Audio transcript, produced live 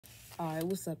Alright,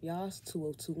 what's up, y'all? It's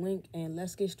 202 Link, and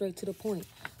let's get straight to the point.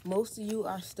 Most of you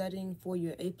are studying for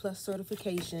your A+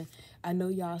 certification. I know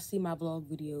y'all see my blog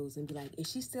videos and be like, is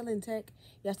she still in tech?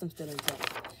 Yes, I'm still in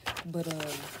tech. But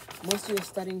most of you are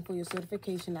studying for your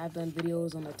certification. I've done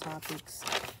videos on the topics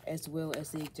as well as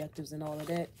the objectives and all of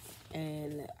that.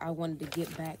 And I wanted to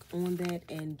get back on that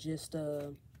and just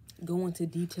go into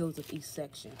details of each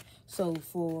section. So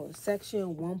for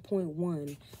section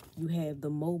 1.1, you have the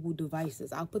mobile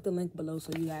devices. I'll put the link below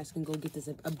so you guys can go get this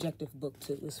objective book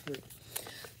too. It's free.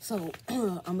 So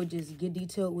I'm gonna just get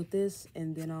detailed with this,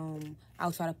 and then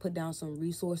I'll try to put down some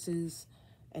resources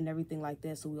and everything like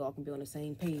that so we all can be on the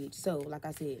same page. So like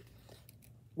I said,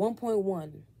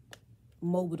 1.1,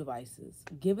 mobile devices.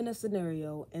 Given a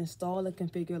scenario, install and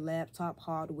configure laptop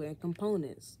hardware and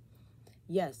components.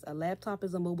 Yes, a laptop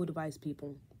is a mobile device,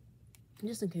 people,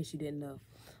 just in case you didn't know.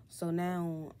 So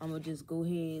now I'm going to just go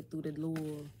ahead through the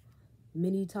little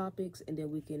mini topics, and then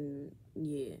we can,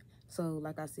 So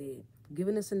like I said,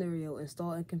 given a scenario,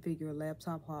 install and configure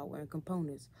laptop hardware and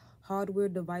components. Hardware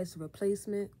device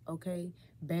replacement, okay?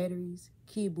 Batteries,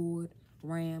 keyboard,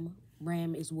 RAM.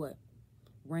 RAM is what?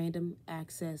 Random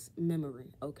access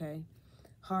memory, okay?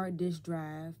 Hard disk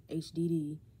drive,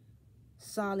 HDD.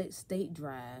 Solid state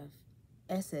drive,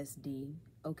 SSD,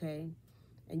 okay?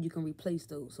 And you can replace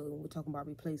those. So we're talking about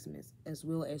replacements, as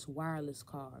well as wireless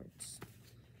cards.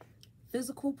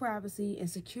 Physical privacy and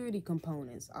security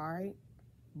components, all right?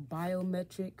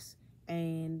 Biometrics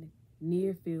and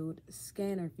near field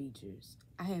scanner features.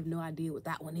 I have no idea what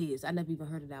that one is. I never even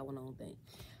heard of that one, I don't think.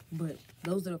 But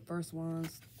those are the first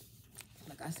ones.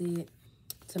 Like I said,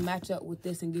 to match up with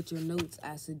this and get your notes,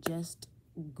 I suggest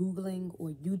Googling or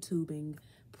YouTubing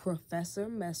Professor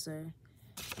Messer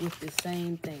with the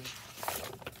same thing.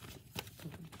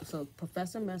 So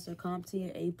Professor Messer,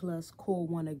 Comptia A+ Core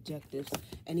 1 objectives,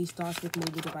 and he starts with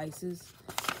mobile devices,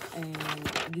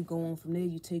 and you go on from there.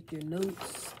 You take your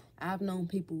notes. I've known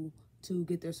people to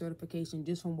get their certification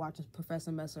just from watching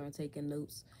Professor Messer and taking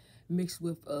notes, mixed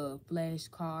with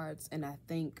flashcards, and I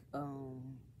think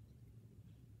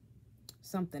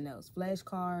something else,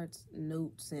 flashcards,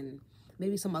 notes, and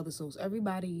maybe some other source.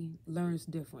 Everybody learns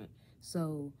different.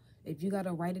 So if you got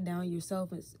to write it down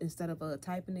yourself instead of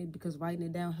typing it, because writing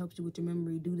it down helps you with your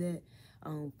memory, do that.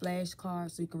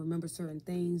 Flashcards so you can remember certain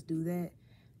things, do that.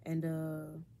 And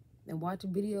watch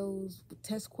videos,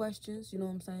 test questions, you know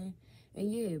what I'm saying?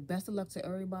 And yeah, best of luck to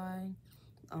everybody.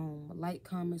 Like,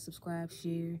 comment, subscribe,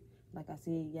 share. Like I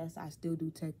said, yes, I still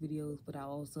do tech videos, but I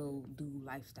also do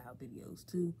lifestyle videos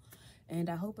too.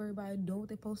 And I hope everybody doing what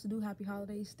they're supposed to do. Happy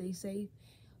holidays, stay safe.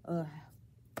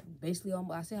 Basically,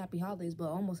 I say happy holidays, but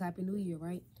almost happy new year,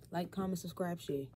 right? Like, comment, subscribe, share.